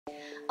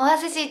尾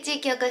鷲市地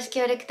域おこし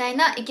協力隊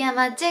の池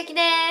山千秋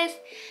です。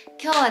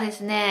今日はで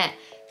すね、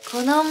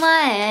この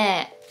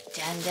前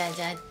じゃんじゃん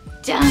じゃん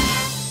じゃん、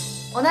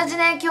同じ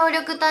ね協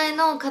力隊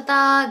の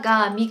方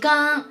がみ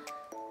かん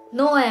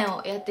農園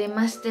をやってい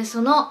まして、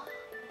その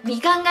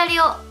みかん狩り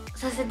を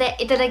させて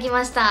いただき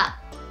ました。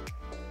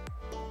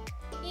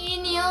いい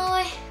匂い、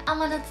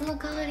甘夏の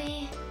香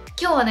り。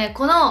今日はね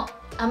この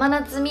甘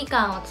夏み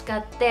かんを使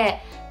っ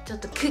てちょっ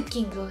とクッ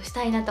キングをし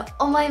たいなと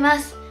思いま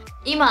す。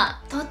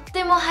今とっ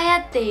ても流行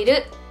ってい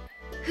る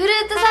フルー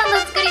ツサンド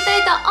を作りた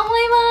いと思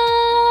いま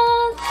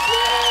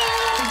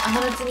す。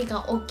甘夏みか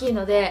ん大きい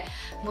ので、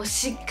もう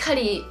しっか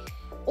り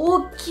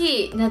大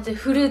きいなんて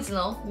フルーツ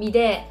の実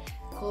で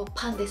こう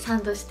パンでサ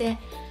ンドして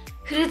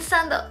フルーツ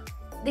サンド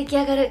出来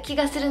上がる気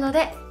がするので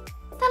楽し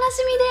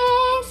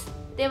みです。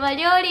では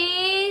料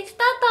理ス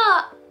タ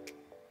ート。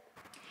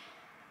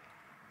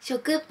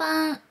食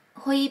パン、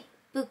ホイッ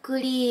プク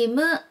リー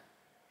ム、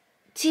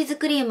チーズ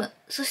クリーム、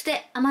そし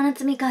て甘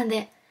夏みかん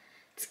で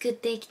作っ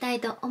ていきた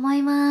いと思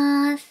い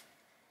ます。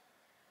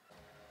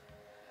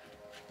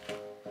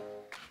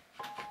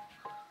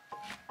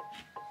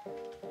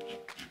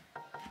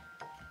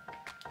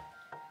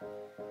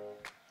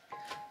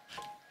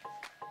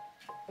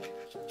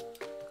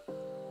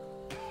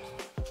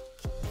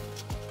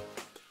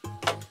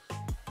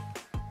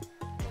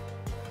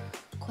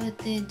こうやっ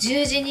て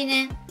十字に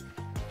ね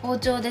包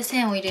丁で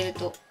線を入れる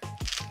と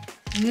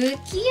剥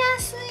きや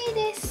すい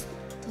です。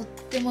とっ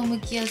ても剥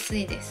きやす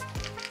いです。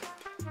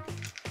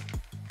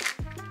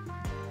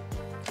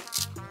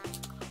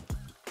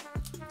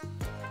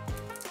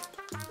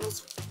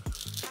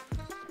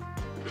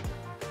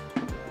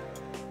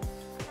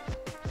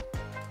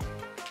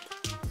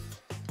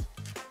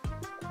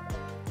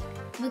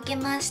剥け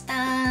ました。じ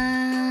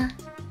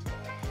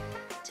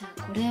ゃ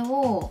あこれ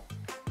を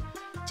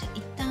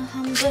一旦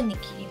半分に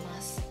切りま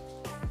す。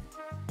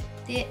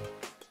で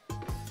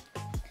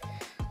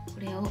こ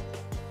れを半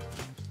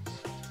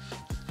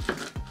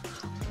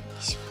分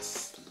にしま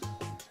す。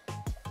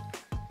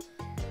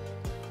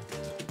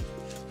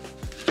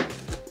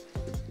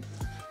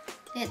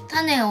で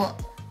種を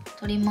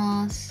取り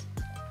ます。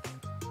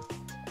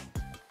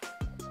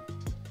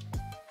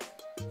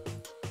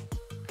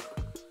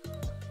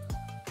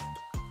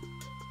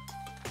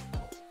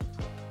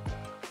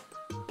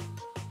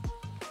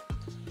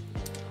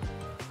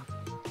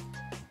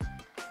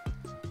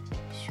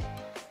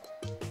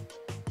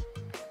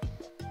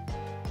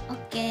オッ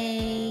ケ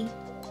ー。そ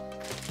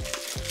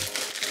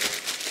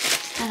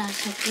したら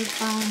食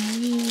パ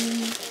ンによ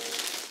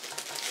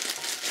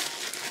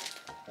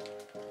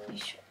い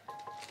しょ、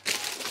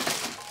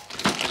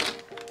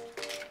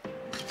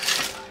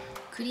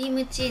クリー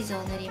ムチーズ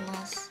を塗り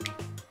ます。ク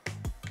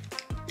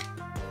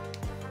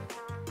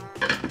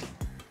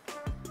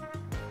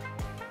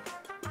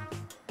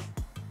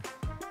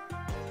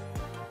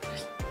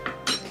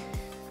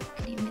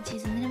リームチー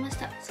ズ塗りまし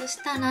た。そ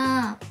した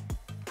ら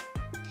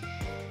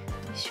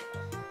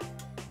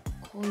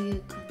こうい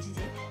う感じで、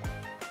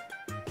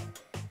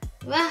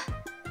うわっは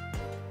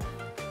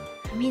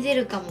み出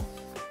るかも。の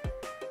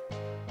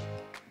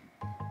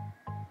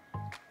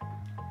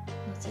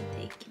せ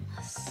ていき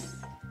ます。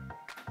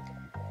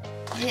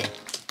で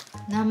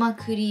生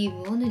クリー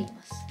ムを塗りま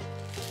す。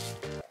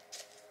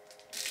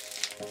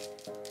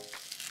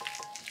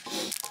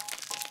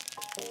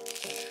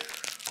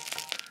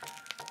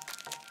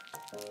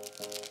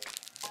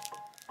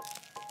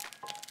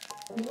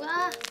う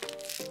わっ、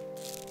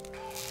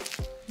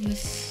よ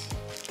し。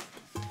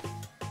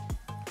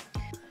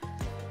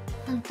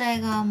反対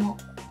側も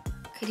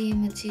クリー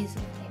ムチーズ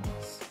を塗り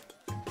ます。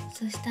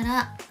そした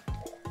ら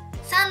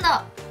サンド。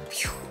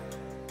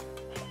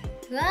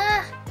うわ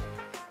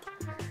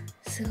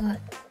ーすごい。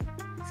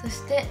そ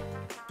して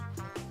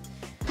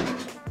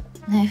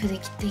ナイフで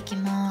切っていき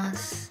ま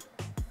す。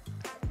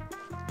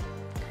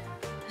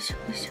よいしょ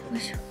よいしょよい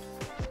しょ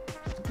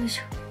よいし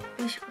ょ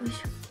よいしょよい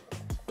しょ。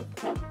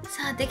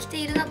さあできて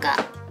いるのか。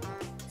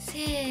せ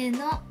ー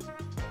の。わ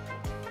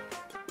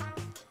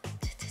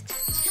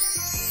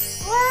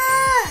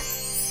ー、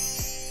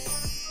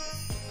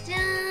じゃ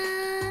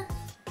ーん、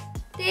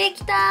で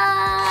きたー。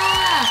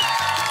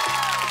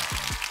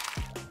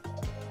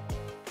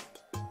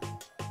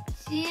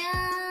じゃ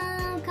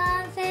ーん、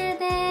完成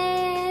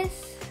で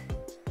す。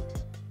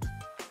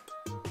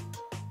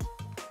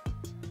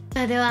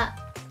では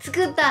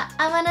作った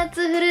甘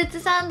夏フルーツ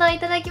サンドい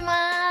ただき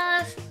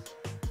ます。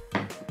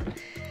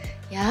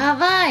や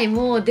ばい、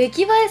もう出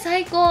来栄え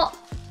最高。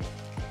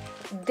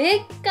でっ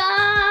か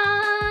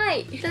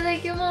ーい。いただ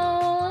き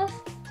ま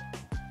す。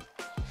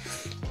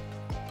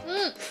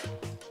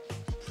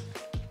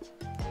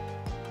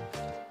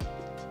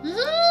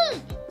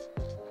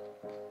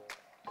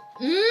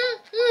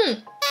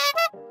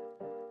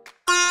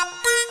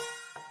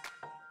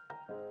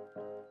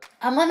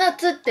甘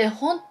夏って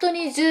本当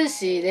にジュー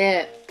シー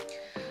で、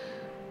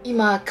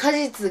今果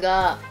実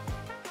が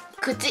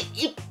口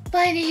いっ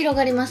ぱいに広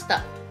がりまし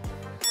た。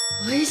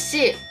美味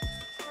し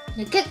い。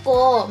で結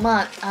構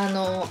まあ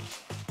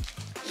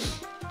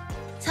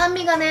酸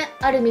味がね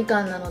あるみ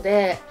かんなの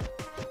で、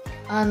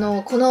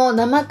この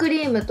生ク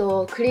リーム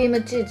とクリー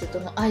ムチーズと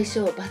の相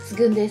性抜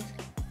群です。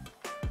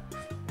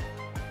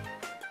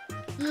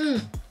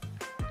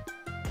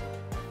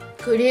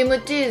クリー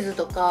ムチーズ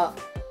とか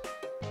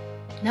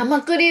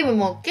生クリーム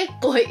も結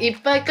構い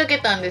っぱいかけ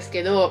たんです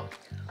けど、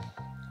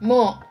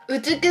もう打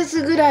ち消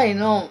すぐらい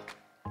の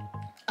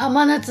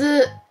甘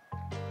夏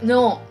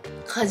の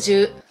果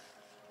汁。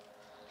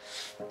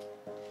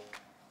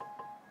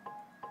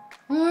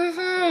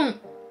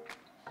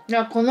い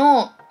や、こ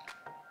の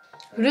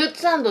フルー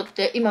ツサンドっ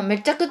て今め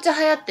ちゃくちゃ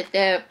流行って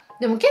て、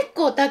でも結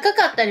構高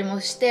かったりも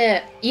し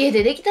て家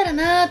でできたら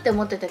なーって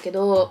思ってたけ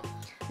ど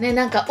ね、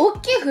なんか大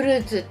きいフル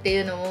ーツって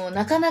いうのも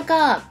なかな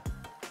か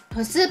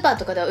スーパー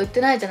とかでは売っ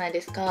てないじゃないで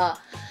すか。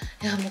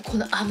いや、もうこ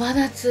の甘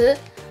夏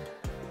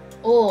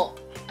を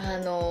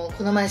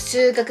この前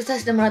収穫さ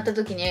せてもらった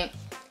時に、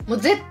もう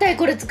絶対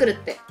これ作るっ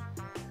て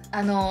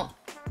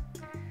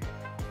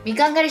み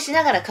かん狩りし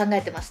ながら考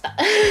えてました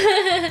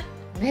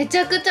めち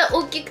ゃくちゃ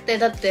大きくて、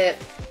だって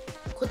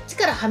こっち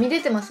からはみ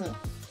出てますもん。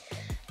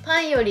パ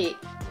ンより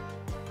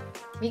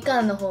み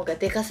かんの方が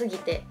でかすぎ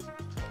て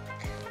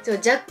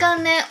若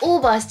干ねオ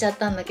ーバーしちゃっ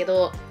たんだけ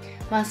ど、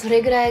まあそ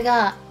れぐらい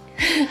が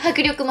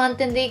迫力満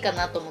点でいいか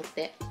なと思っ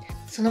て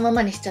そのま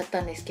まにしちゃっ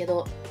たんですけ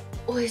ど、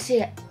美味し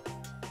い。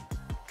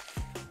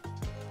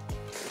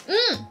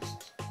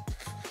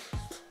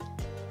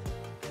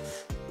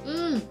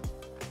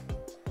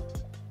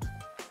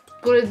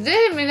これ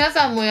ぜひ皆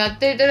さんもやっ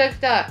ていただき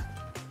たい。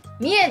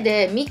三重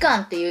でみか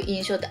んっていう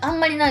印象ってあん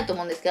まりないと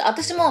思うんですけど、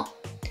私も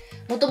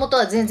もともと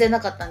は全然な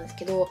かったんです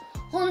けど、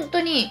本当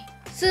に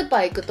スーパ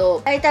ー行く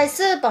と大体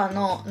スーパー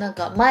のなん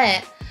か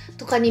前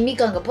とかにみ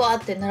かんがバ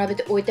ーって並べ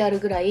て置いてある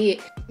ぐらい、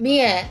三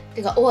重っ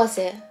てか尾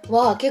鷲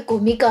は結構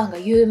みかんが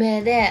有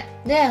名で、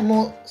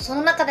もうそ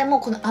の中でも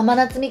この甘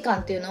夏みかん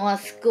っていうのは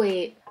すっご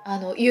い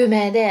有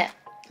名で、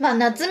まあ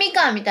夏み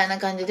かんみたいな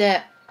感じ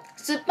で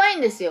酸っぱい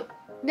んですよ。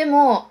で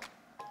も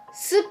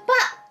酸っ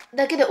ぱ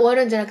だけで終わ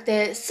るんじゃなく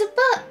て、酸っぱ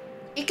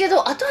いけ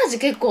ど後味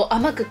結構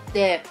甘くっ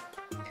て、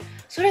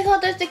それが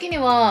私的に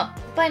は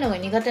酸っぱいのが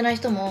苦手な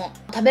人も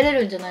食べれ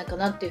るんじゃないか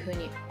なっていう風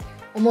に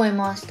思い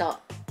ました。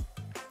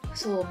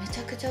そう、めち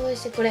ゃくちゃ美味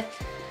しい。こ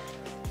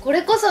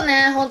れこそ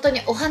ね、本当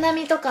にお花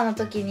見とかの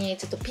時に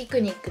ちょっとピク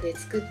ニックで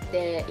作っ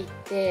ていっ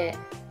て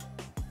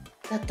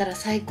だったら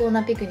最高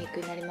なピクニッ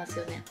クになります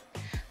よね。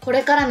こ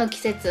れからの季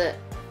節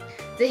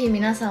ぜひ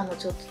皆さんも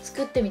ちょっと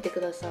作ってみてく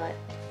ださい。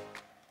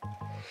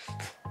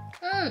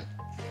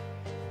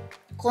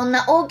こん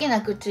な大き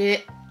な口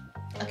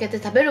開け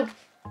て食べる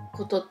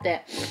ことっ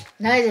て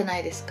ないじゃな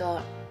いです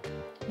か。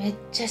めっ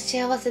ちゃ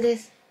幸せで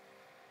す。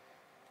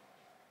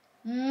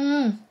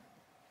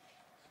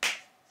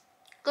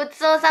ごち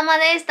そうさま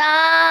でし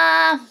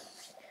た。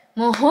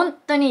もう本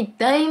当に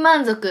大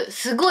満足。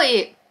すご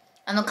い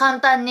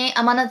簡単に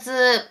甘夏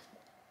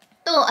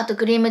とあと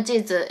クリームチ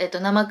ーズ、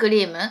生ク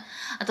リーム、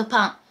あと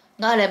パ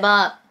ンがあれ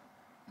ば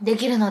で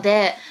きるの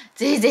で、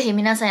ぜひぜひ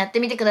皆さんやって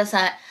みてくだ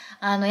さい。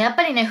やっ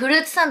ぱりね、フル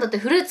ーツサンドって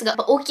フルーツ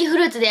が大きいフ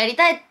ルーツでやり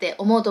たいって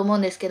思うと思う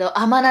んですけど、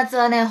甘夏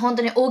はね本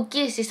当に大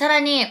きいし、さら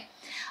に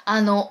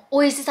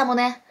美味しさも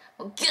ね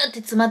ギュッて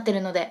詰まって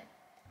るので、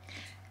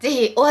ぜ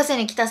ひ尾鷲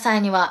に来た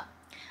際には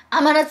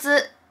甘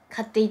夏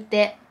買っていっ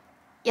て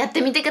やっ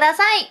てみてくだ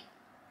さい。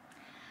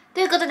と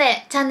いうこと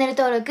でチャンネル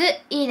登録、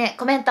いいね、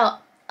コメント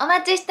お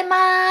待ちして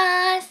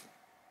ます。